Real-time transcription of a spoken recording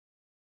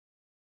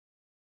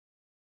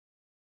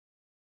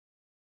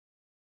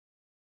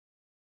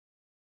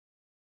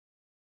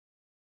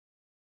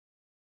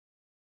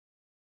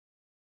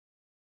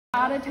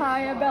How to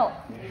tie a belt.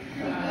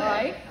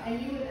 Alright?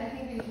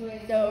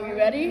 So you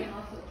ready?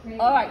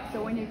 Alright,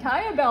 so when you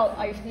tie a belt,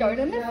 I start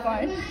in the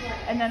front,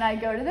 and then I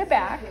go to the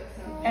back,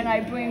 and I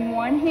bring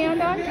one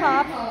hand on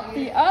top,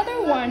 the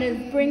other one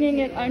is bringing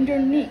it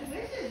underneath.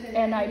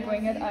 And I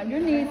bring it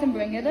underneath and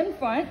bring it in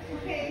front.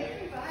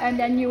 And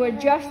then you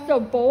adjust so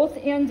both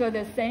ends are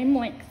the same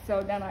length.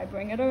 So then I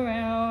bring it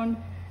around,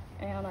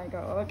 and I go,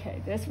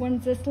 okay, this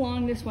one's this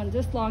long, this one's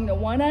this long. The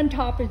one on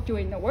top is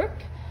doing the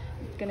work.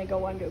 It's gonna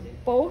go under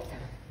both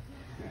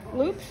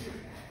loops.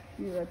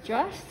 You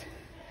adjust,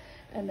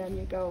 and then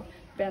you go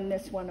bend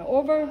this one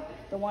over.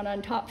 The one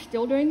on top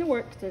still doing the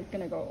work, so it's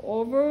gonna go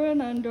over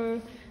and under,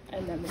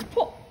 and then we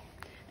pull.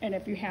 And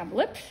if you have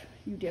lips,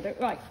 you did it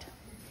right.